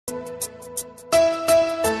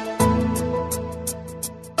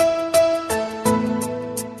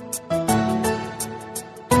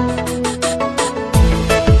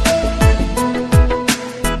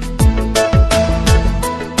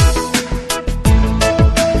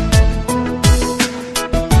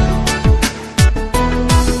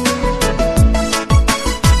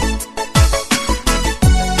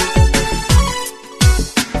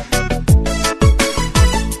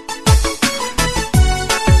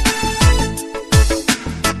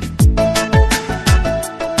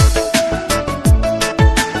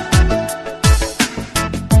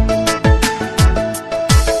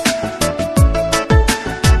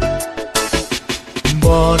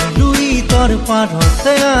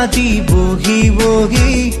পাৰতে আজি বহি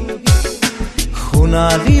বহি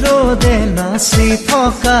সোণালী ৰ'দে নাচি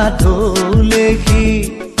থকা ঢোলেকি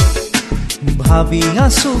ভাবি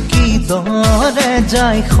আছো কি দৰে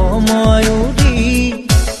যায় সময় উৰি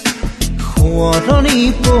সোঁৱৰণি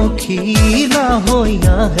পখিলা হৈ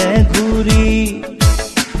আহে ঘূৰি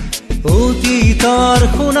অতীতৰ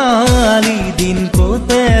সোণালী দিন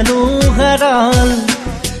ক'তেনো হেৰাল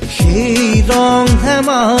সেই ৰং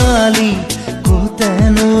ধেমালি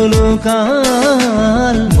ক'তেনো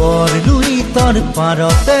লুকাল বৰলুইতৰ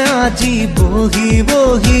পাৰতে আজি বহি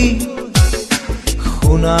বহি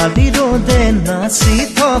সোণালী ৰ'দে নাচি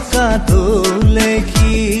থকা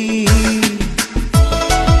ঢোলেকি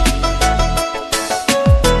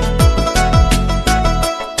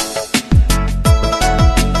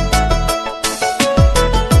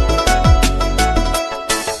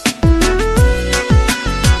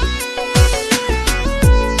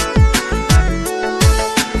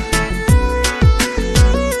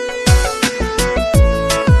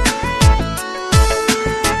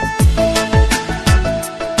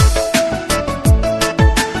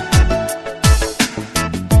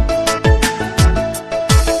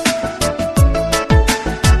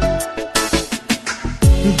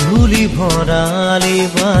ধূলি ভৰালি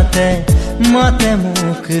বাটে মাতে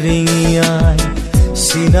মোক ৰিঙিয়াই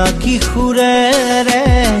চিনাকি সুৰেৰে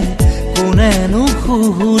কোনেনো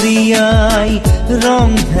সুহুৰিয়াই ৰং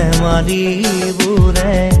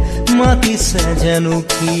ধেমালিবোৰে মাতিছে যেনো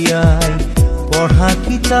কিয়াই পঢ়া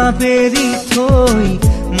কিতাপ এৰি থৈ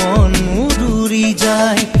মন উৰি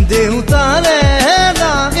যায় দেউতাৰে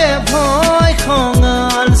লাগে ভয়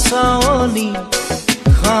খঙাল চাৱনি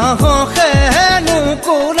সাহসেনো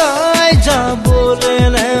কোলাই যাবলে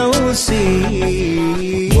নেওচি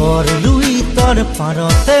বৰলুইতৰ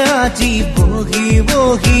পাৰতে আজি বহি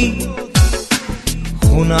বহি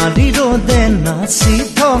সোণালী ৰ'দে নাচি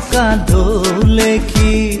থকা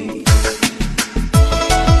ঢোলেকি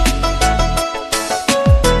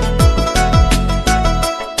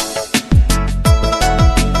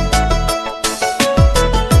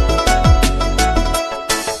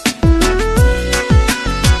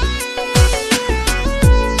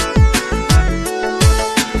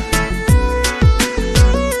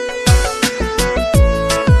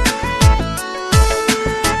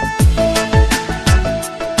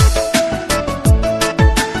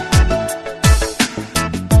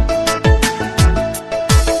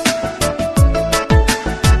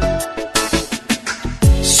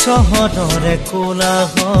চহৰৰে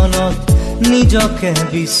কোলাহলত নিজকে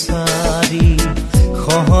বিচাৰি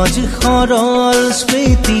সহজ সৰল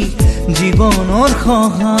স্মৃতি জীৱনৰ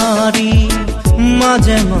সঁহাৰি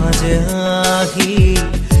মাজে মাজে আহি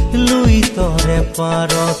লুইতৰে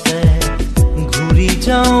পাৰতে ঘূৰি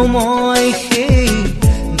যাওঁ মই সেই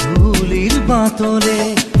ধূলিৰ বাটলে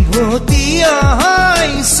ভটিয়াই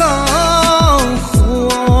চাওঁ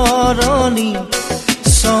সোঁৱৰণি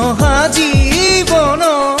চহা জীৱনৰ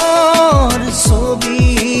ছবি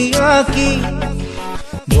আঁকি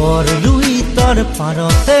বৰলুইতৰ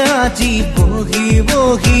পাৰতে আজি বহি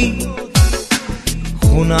বহি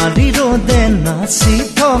সোণালী ৰ'দে নাচি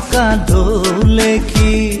থকা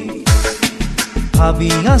ঢোলেকি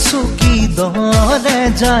ভাবি আছো কি দৰে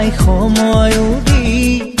যায় সময় উৰি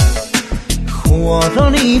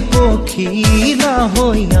সোঁৱৰণি পখিলা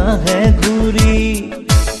হৈ আহে ঘূৰি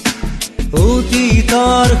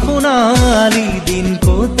অতীতৰ সোণালী দিন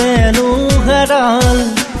ক'তেনো হেৰাল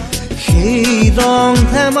সেই ৰং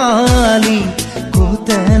ধেমালি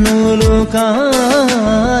ক'তেনো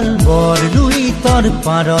লুকাল বৰলুইতৰ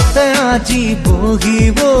পাৰতে আজি বহি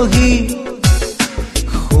বহি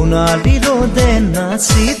সোণালী ৰ'দে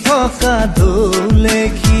নাচি থকা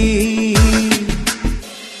ঢোলেকি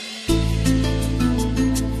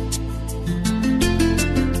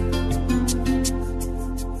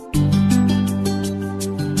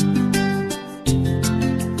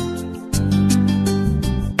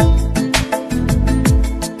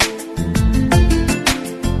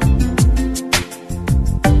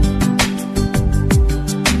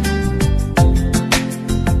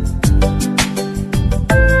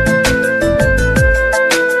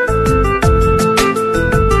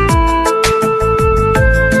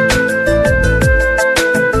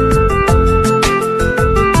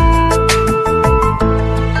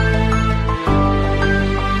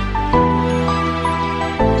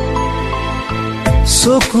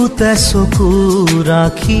চকুতে চকু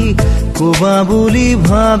ৰাখি কবা বুলি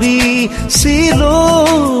ভাবিছিলো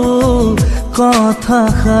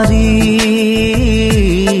কথাষাৰি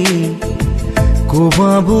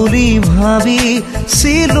কবা বুলি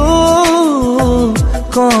ভাবিছিলো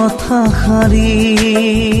কথাষাৰি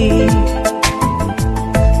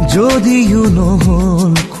যদিও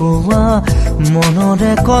নহল কোৱা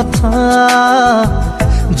মনৰে কথা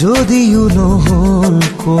যদিও নহল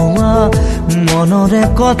কোৱা মনৰে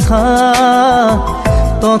কথা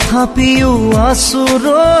তথাপিও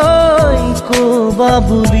আছুৰৈ কবা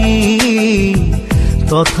বুলি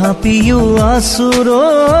তথাপিও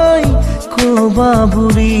আছুৰৈ কবা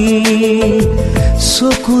বুলি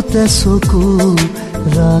চকুতে চকু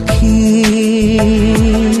ৰাখি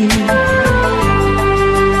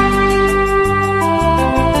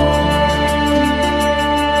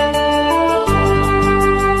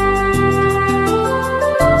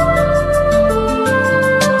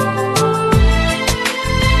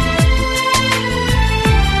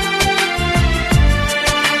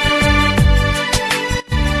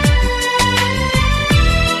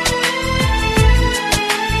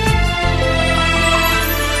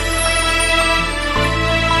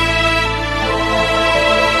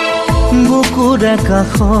বুকুৰে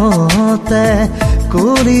কাষতে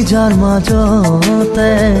কলিজাৰ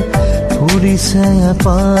মাজতে ফুৰিছে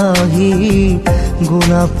পাহি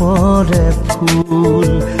গোলাপৰে ফুল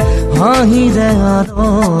হাঁহিৰে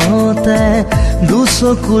আৰতে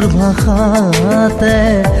দুচকুৰ ভাষাতে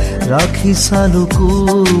ৰাখিছা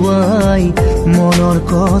লুকুৱাই মনৰ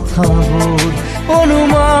কথাবোৰ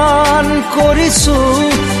অনুমান কৰিছো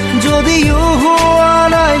যদিও হোৱা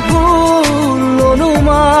নাই ভুল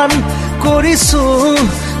অনুমান কৰিছো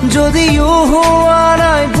যদিও হোৱা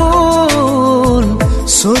নাই ভুল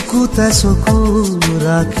চকুতে চকু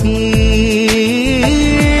ৰাখি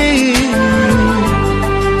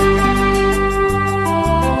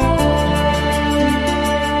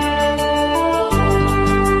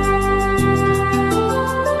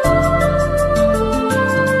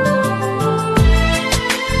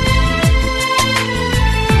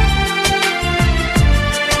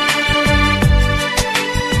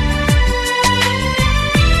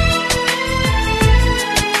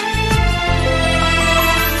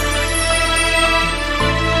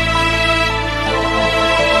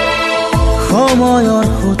সময়ৰ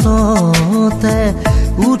সোঁততে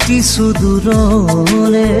উঠিছো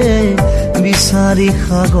দূৰলে বিচাৰি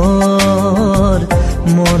সাগৰ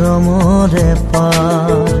মৰমৰে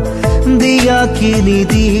পাৰ দিয়া কিনি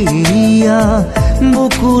দিয়া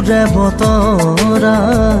বুকুৰে বতৰা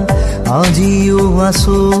আজিও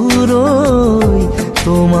আছুৰৈ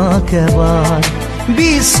তোমাক এবাৰ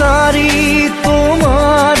বিচাৰি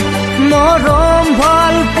তোমাৰ মৰম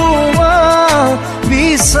ভাল পোৱা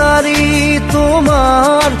বিচাৰি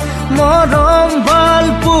তোমাৰ মৰম ভাল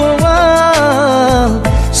পোৱা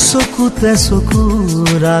চকুতে চকু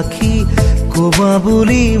ৰাখি কবা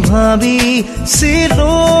বুলি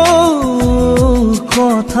ভাবিছিলো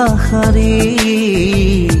কথা সাৰি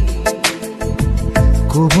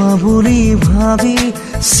কবা বুলি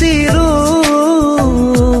ভাবিছিলো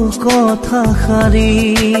কথা সাৰি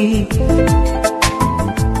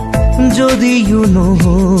যদিও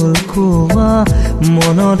নহল কোৱা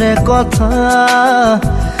মনৰে কথা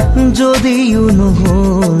যদিও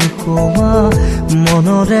নহল কোৱা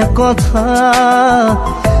মনৰে কথা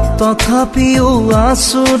তথাপিও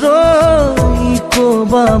আছুৰৈ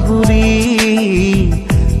কবা বুলি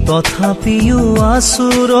তথাপিও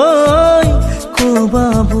আছুৰৈ কবা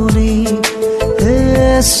বুলি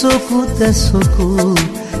চকুতে চকু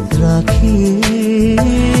ৰাখি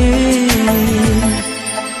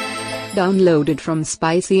Downloaded from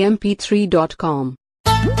spicymp3.com.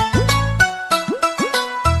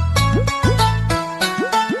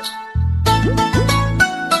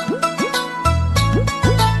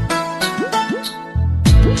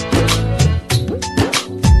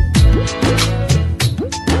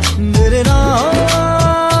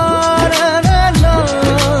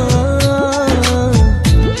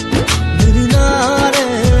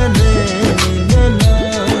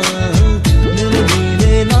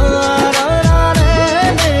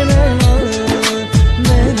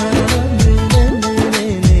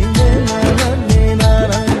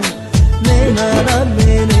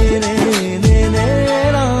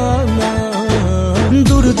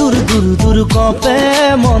 কপে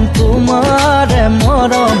মন তোমাৰে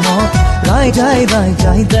মৰমত গাই যাই গাই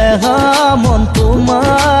যাই দেহা মন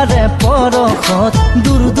তোমাৰে পৰশত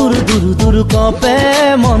দূৰ দূৰ দূৰ দূৰ কপে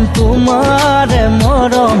মন তোমাৰে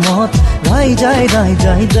মৰমত গাই যাই গাই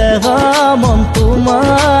যাই দেহা মন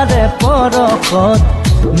তোমাৰে পৰশত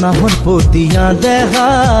নাহৰ পতিয়া দেহা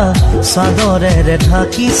চাদৰেৰে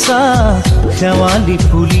ঢাকিছা শেৱালি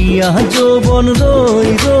ফুলিয়া যৌৱন ৰৈ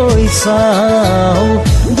ৰৈ চাও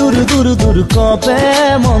দূৰ দূৰ দূৰ কপে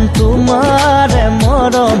মন তোমাৰে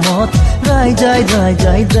মৰমত গাই যাই গাই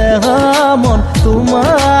যাই দেহা মন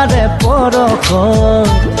তোমাৰে পৰশত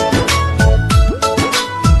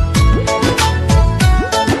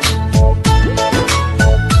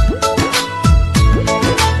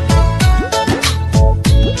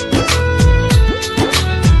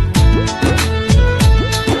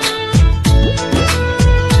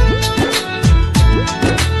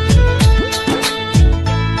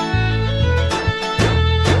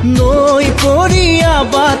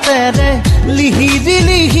হাতেৰে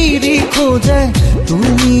লিহিৰি খোজে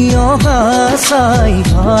তুমি অহা চাই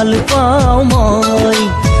ভাল পাওঁ মই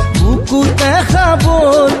বুকুতে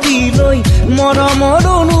খাবতি লৈ মৰমৰ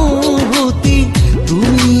অনুভূতি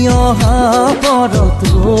তুমি অহা পৰত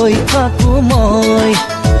ৰৈ থাকো মই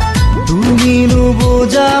তুমি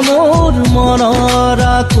নুবুজা মোৰ মনৰ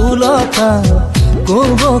আকুলতা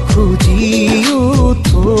ক'ব খুজিও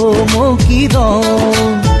থমকি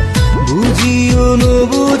ৰওঁ বুজিও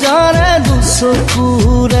নুবুজাৰে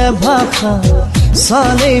দুচকুৰে ভাষা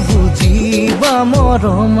চালে বুজিবা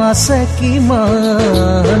মৰম আছে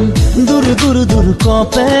কিমান দূৰ দূৰ দূৰ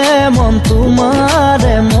কপে মন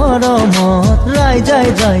তোমাৰে মৰমত ৰাই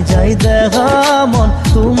যাই দেখা মন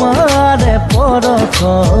তোমাৰে পৰশ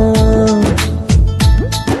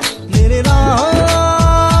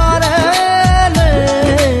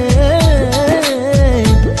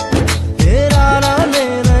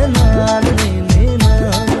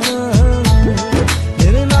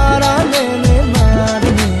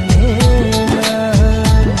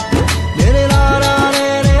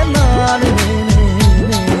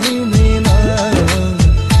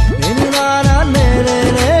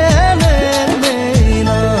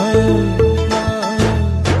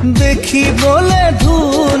দেখিবলে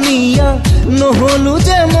ধুনীয়া নহলো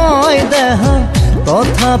যে মই দেখা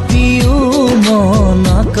তথাপিও মন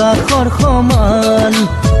আকাশৰ সমান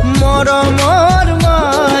মৰমৰ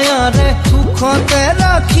মায়াৰে সুখতে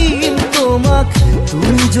ৰাখিম তোমাক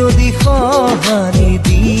তুমি যদি সঁহাৰি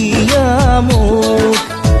দিয়া মোক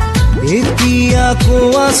এতিয়া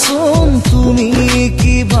কোৱাচোন তুমি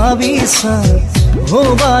কি ভাবিছা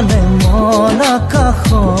হবানে মন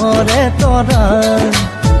আকাশৰে তৰা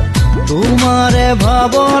তোমাৰে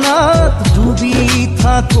ভাৱনাত ডুবি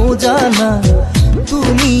থাকো জানা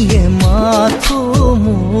তুমিয়ে মাথো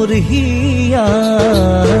মোৰ হিয়া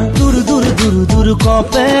দূৰ দূৰ দূৰ দূৰ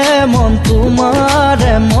কপে মন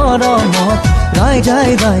তোমাৰে মৰমত ৰাই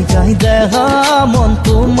যাই দেখা মন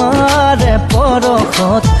তোমাৰে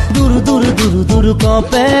পৰশত দূৰ দূৰ দূৰ দূৰ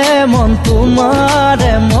কপে মন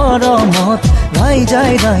তোমাৰে মৰমত ৰাই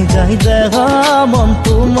যাই দেখা মন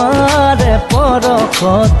তোমাৰে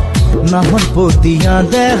পৰশত নাহৰ পতিয়া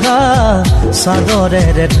দেখা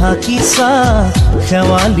চাদৰেৰে ঢাকিছা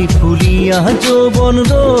শেৱালি ফুলিয়া যৌৱন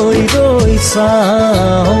ৰৈ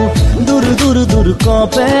চাওঁ দূৰ দূৰ দূৰ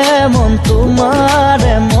কপে মন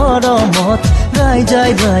তোমাৰে মৰমত ৰাই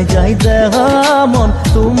যাই দেখা মন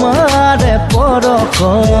তোমাৰে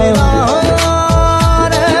পৰশত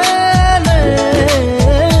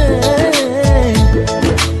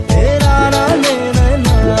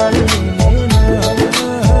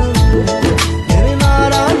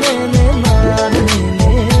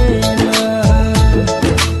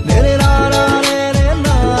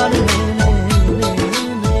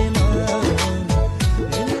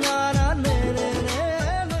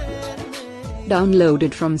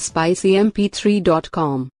Downloaded from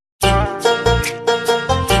spicymp3.com.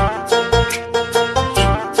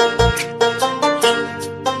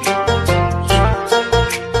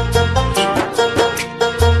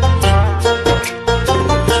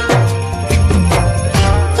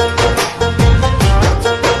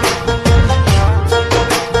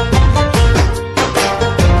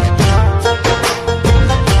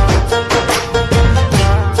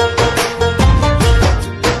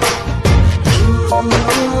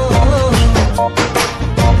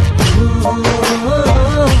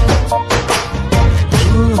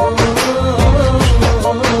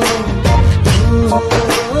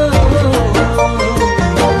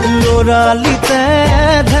 লৰালিতে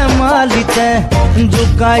ধেমালিতে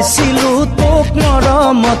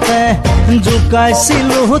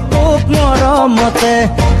জোকাইছিলো তোক মৰমতে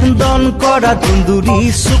দন কৰা দুন্দুৰি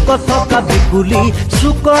চুকত থকা বিকুলি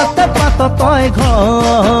চুকতে পাত তই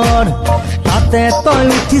ঘৰ তাতে তই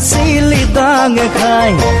উঠিছিলি ডাঙে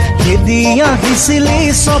খাই খেদি আহিছিলি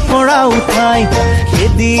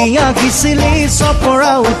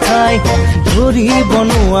চপৰা উঠাই ধৰিব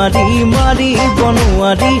নোৱাৰি মাৰিব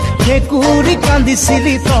নোৱাৰি ভেকুৰি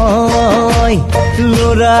কান্দিছিলি তই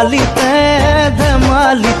লৰালিতে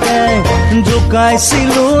ধেমালিতে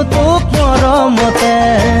জোকাইছিলো তোক মৰমতে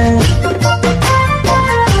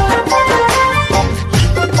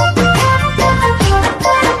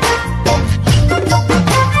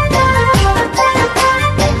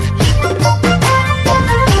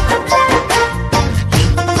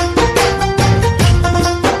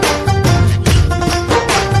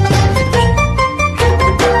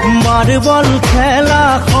মাৰ্বল খেলা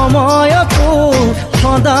সময়তো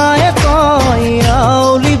সদায় কয়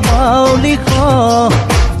আউলি বাউলি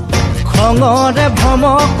খঙৰে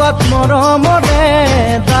ভমকত মৰমৰে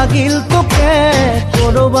দাগিল তোকে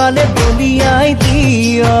কৰবালে দলিয়াই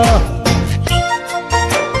দিয়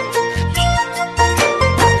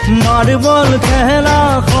মাৰ্বল খেলা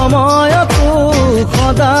সময়তো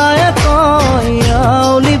সদায় কয়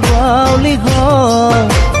আউলি বাউলি ঘৰ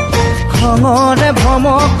খঙৰে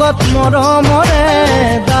ভমকত মৰমৰে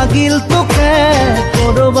দাগিল তোকে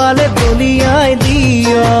কৰবালে দলিয়াই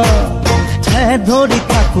দিয় ধৰি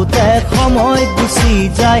থাকোতে সময় গুচি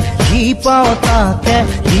যায় যি পাওঁ তাকে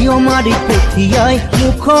দিয় মাৰি পঠিয়াই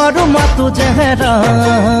মুখৰ মাতো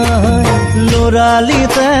জেহেৰাই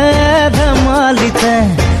লৰালিতে ধেমালিতে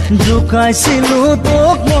জোকাইছিলো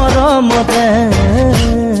তোক মৰমতে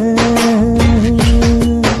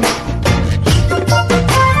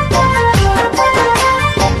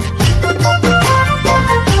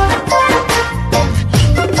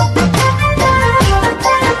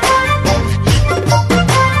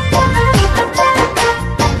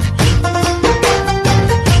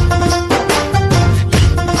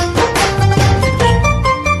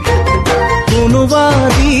কোনোবা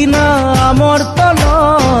দিনা আমৰ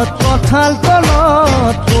তলত কঁঠাল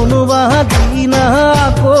তলত কোনোবা দিনা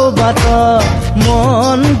আকৌ বাটত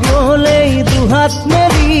মন গলেই দুহাত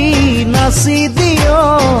মেলি নাচি দিয়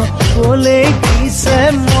গলেই পিছে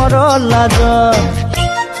মৰ লাজত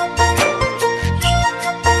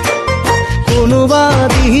কোনোবা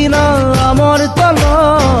দিনা আমৰ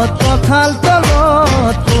তলত কঁঠাল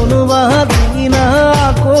তলত কোনোবা দিনা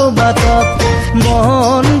আকৌ বাটত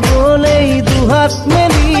মন গলেই দুহাত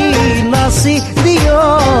মেলি নাচি দিয়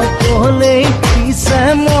কলেই পিছে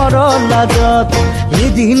মৰ লাজত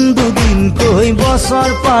এদিন দুদিনকৈ বছৰ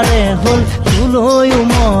পাৰে হ'ল তোলৈও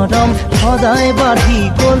মৰম সদায় বাঢ়ি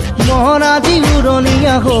গ'ল মন আজি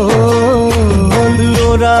উৰণীয়া হ'ল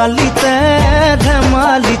লৰালিতে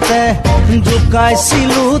ধেমালিতে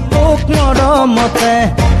জোকাইছিলো তোক মৰমতে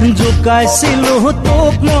জোকাইছিলো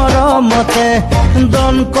তোক মৰমতে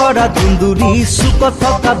দন কৰা দুন্দুৰি চুকত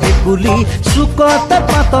থকা ভেকুলী চুকতে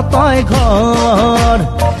পাত তই ঘৰ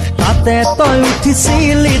তাতে তই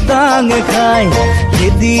উঠিছিলি ডাঙ খাই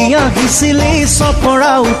খেদি আহিছিলি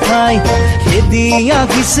চপৰা উঠাই খেদি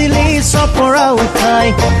আহিছিলি চপৰা উঠাই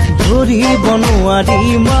ধৰিব নোৱাৰি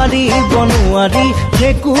মাৰিব নোৱাৰি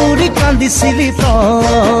ভেকুৰী কান্দিছিলি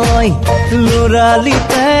তই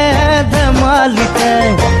লৰালিতে ধেমালিতে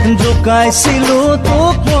জোকাইছিলো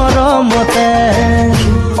তোক মৰমতে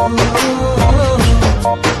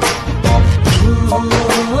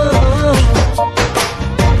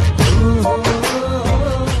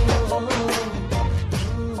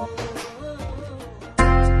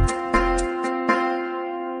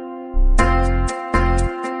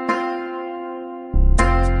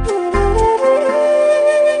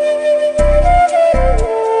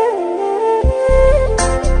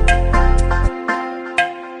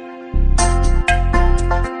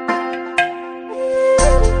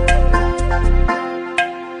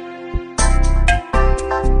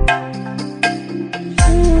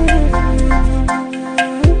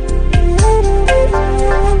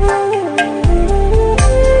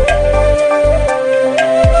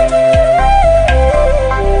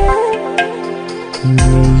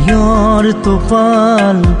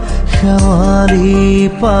তোপাল শেৱালি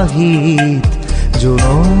পাহিত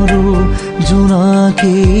জোনৰো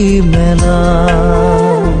জোনাকী মেলা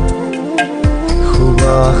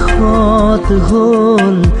সুবাসত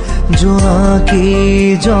হ'ল জোনাকী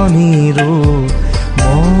জনীৰো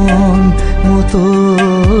মন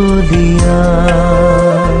মুতলীয়া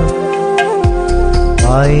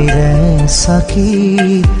আইৰে চাকি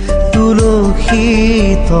তুলসী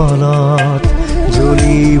তলত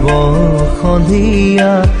জ্বলিব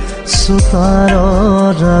সন্ধিয়া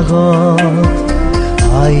চোতাৰৰ আগত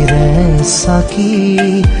আইৰে চাকি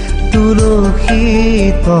তুলসী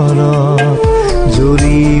তলত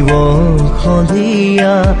জ্বলিব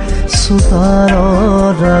সন্ধিয়া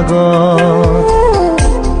চোতাৰৰ আগত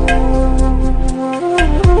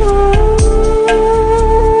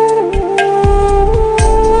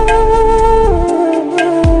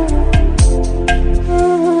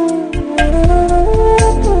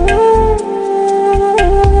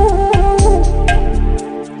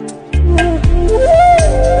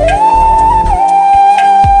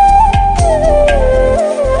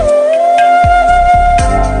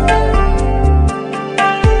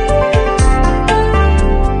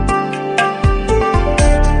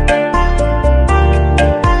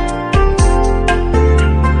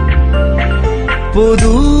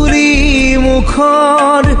পদূলি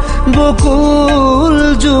মুখৰ বকুল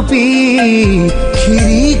জুপি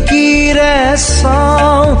খিৰিকীৰে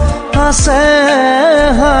চাওঁ আছে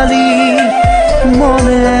হালি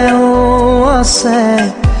মনেও আছে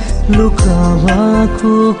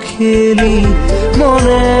লুকাবাকো খেলি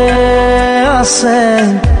মনে আছে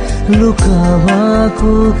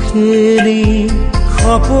লুকাবাকো খেলি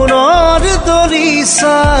সপোনৰ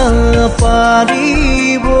দৰিচা পাৰি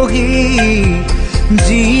বহি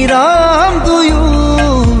জিৰাম দুয়ো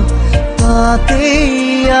তাতে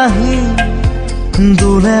আহি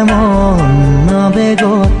দোলে মন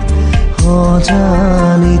বেগত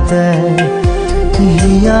সজালিতে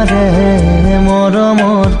হিয়াৰে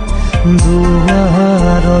মৰমৰ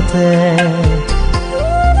দুৱাৰতে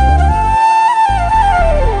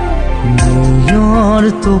নিয়ৰ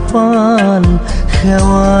টোপাল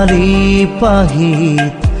শেৱালি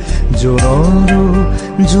পাহিত জোৰৰো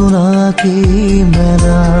জোনাকী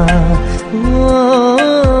মেলা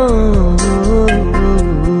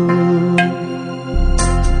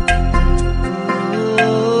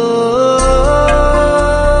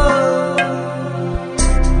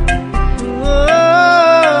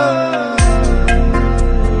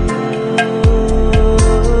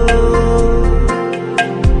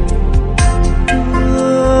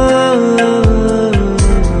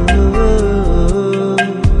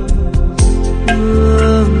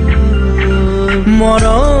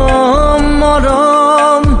মৰম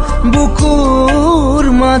মৰম বুকুৰ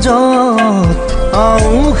মাজত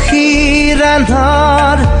আউসীৰ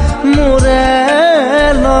আন্ধাৰ মোৰে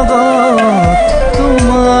লগত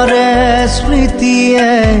তোমাৰে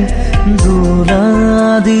স্মৃতিয়ে দৌৰা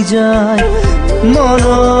দি যায়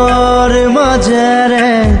মনৰ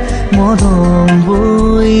মাজেৰে মৰম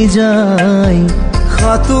বৈ যায়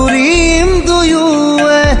সাঁতুৰিম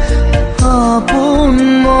দুয়োৱে আপোন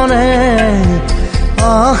মনে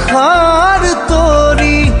আশাৰ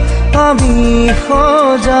তৰি আমি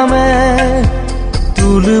সজামে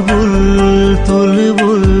তুলবুল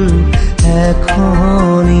তুলবুল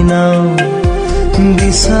এখনি নাও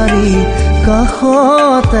বিচাৰি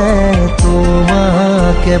কাষতে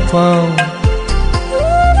তোমাকে পাওঁ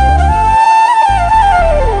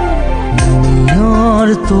নিয়ৰ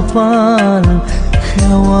টোপাল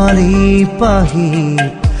শেৱালি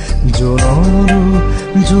পাহিত জোনৰো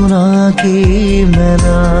জোনাকী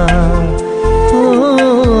মেলা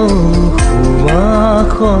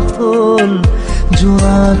সুবাসল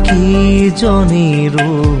জোনাকী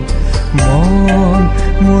জনীৰো মন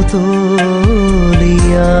মতলীয়া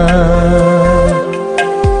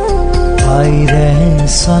আইৰে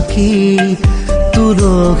চাকি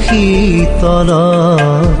তুলসী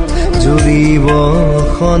তলত জুৰিব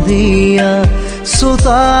সন্ধিয়া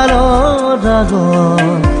চোতালৰ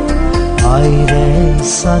আগত আইৰে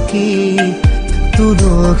চাকি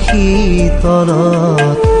তুলসী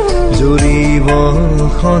তলত জুৰিব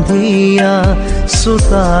সন্ধিয়া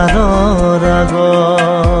চোতালৰ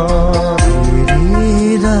আগত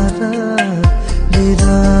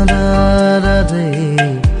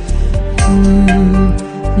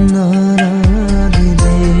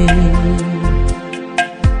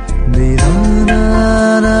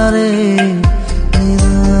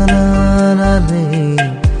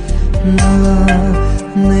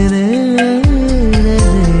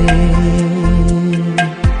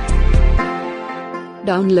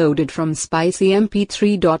Downloaded from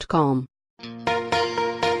spicymp3.com.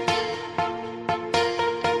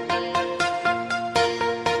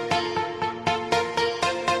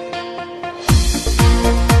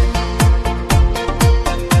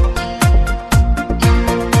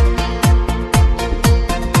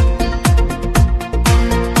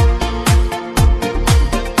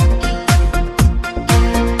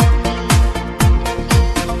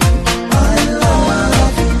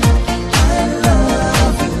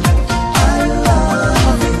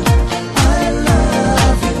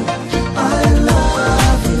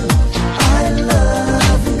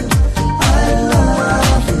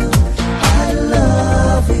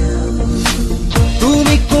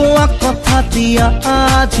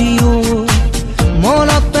 আজিও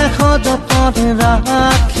মনতে সযতনে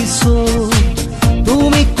ৰাখিছো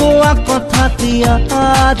তুমি কোৱা কথাটি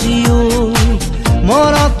আজিও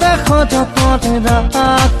মনতে সযতনে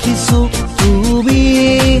ৰাখিছো তুমি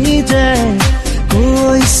যে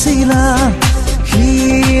কৈছিলা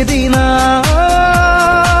সিদিনা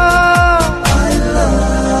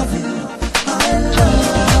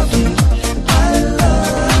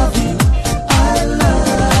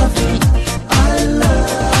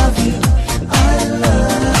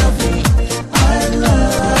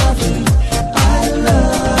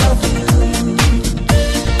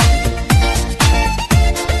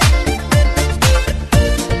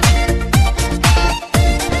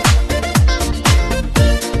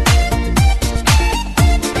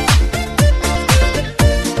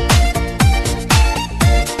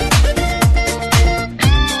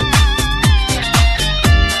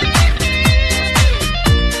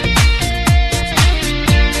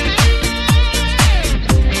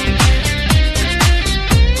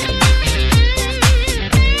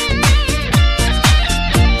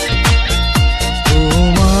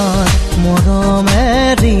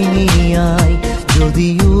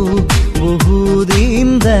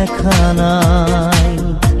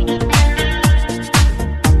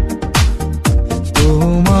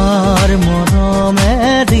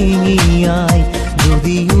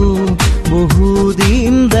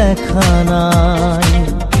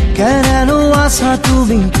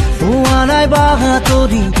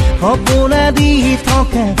দি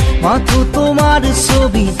থাকে মাথো তোমাৰ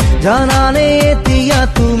ছবি জানানে এতিয়া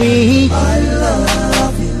তুমি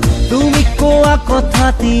তুমি কোৱা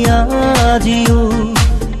কথাটি আজিও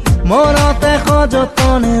মনতে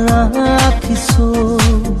সযতনে ৰাখিছো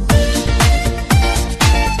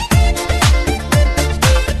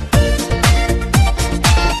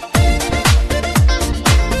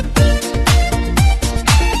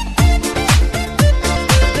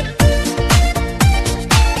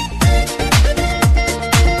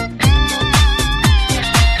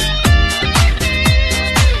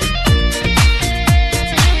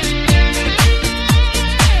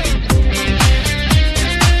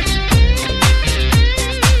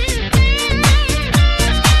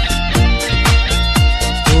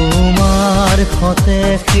হতে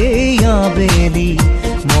সেইয়া বেলি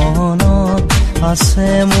মনত আছে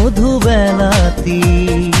মধুবেলাতি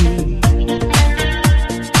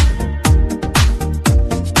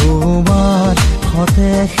তোমাৰ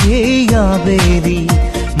হতে সেইয়া বেলি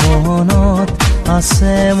মনত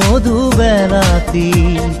আছে মধুবেলাতি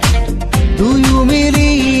দুয়ো মিলি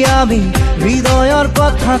আমি হৃদয়ৰ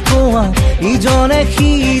কথা কোৱা ইজনে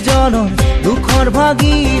সিজনৰ দুখৰ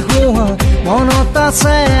ভাগি হোৱা মনত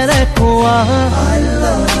আছে ৰে কোৱা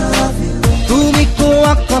তুমি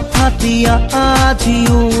কোৱা কথাটি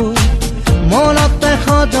আজিও মনতে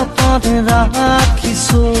সযতনে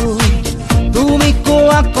ৰাখিছো তুমি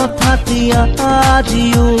কোৱা কথাটি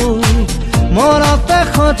আজিও মনতে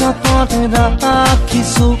সযতনে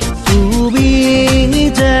ৰাখিছো তুমি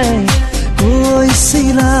যে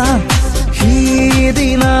কৈছিলা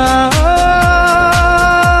সিদিনা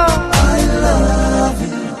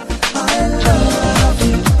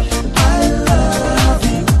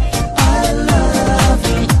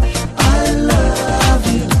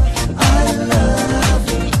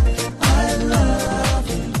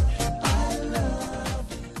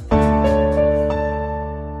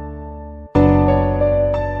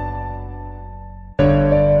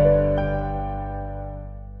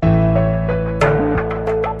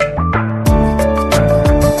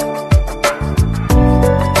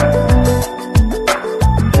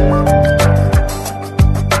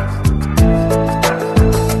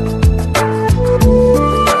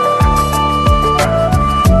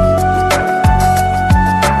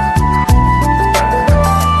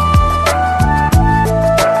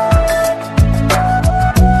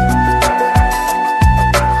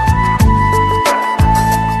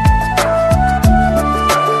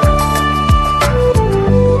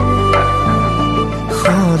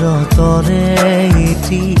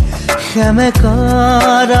সেমেকা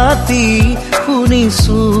ৰাতি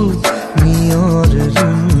শুনিছো নিয়ৰ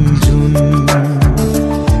ৰুণজুণ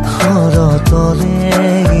শৰতৰে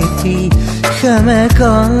এটি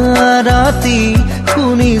সেমেকা ৰাতি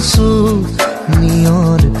শুনিছো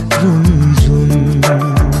নিয়ৰ ৰুণজুণ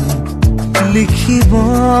লিখিব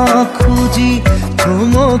খুজি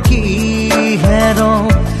থমকি হেৰ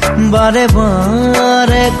বাৰে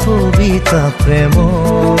বাৰে কবিতা প্ৰেম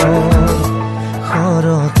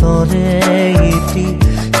শৰতৰে এটি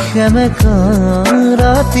সেমেকা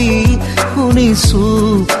ৰাতি শুনিছো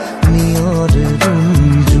নিয়ৰ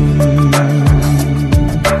ৰুণজুণ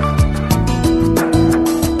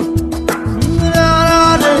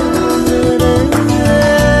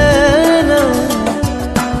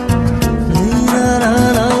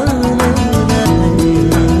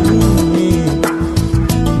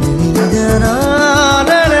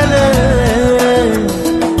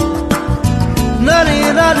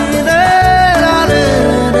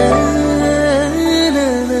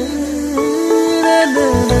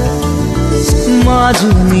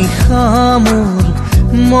মাজুনি খামোৰ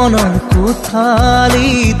মনৰ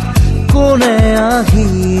কোঠালিত কোনে আহি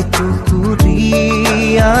টুকুৰিয়ালে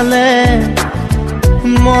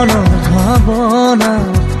মনৰ ভাৱনা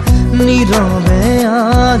নীৰৱে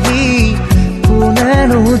আহি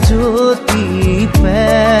কোনেনো জ্যোতি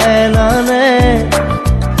পেলালে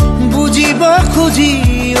বুজিব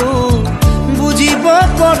খুজিও বুজিব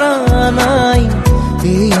পৰা নাই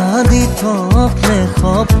এয়া দি থপনে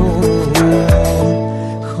সপোন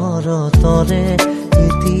শৰতৰে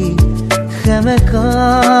এটি সেমেকা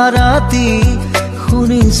ৰাতি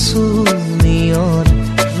শুনিছো নিয়ৰ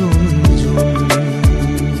ৰুণজুণ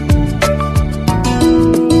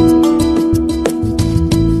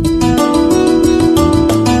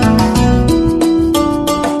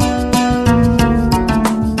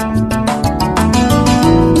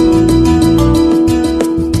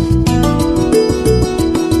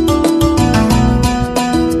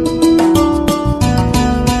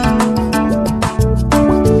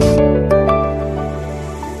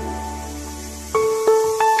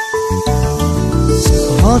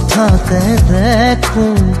দেখো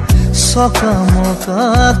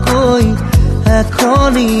চকামকাকৈ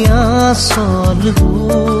এখনীয়া চল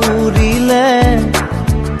ঘূৰিলে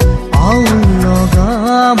আও লগা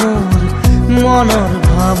মোৰ মনৰ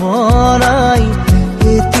ভাৱনাই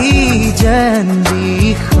এটি যেন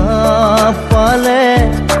দিশা পালে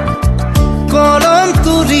কলম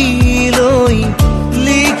তুলি লৈ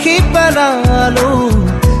লিখি পেলালো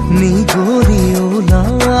নিগৰি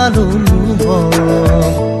ওলালো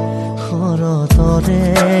শৰতৰে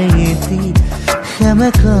এটি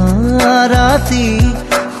সেমেকা ৰাতি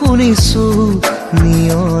শুনিছো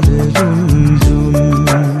নিয়ৰ ৰুণজুণ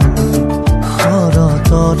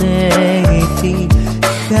শৰতৰে এটি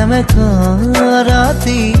সেমেকা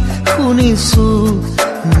ৰাতি শুনিছো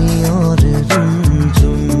নিয়ৰ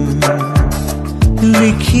ৰুণজুণ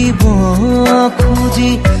লিখিব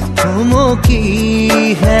খুজি থমকি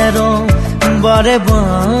হেৰ বাৰে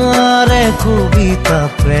বাৰে কবিতা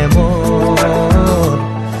প্ৰেমৰ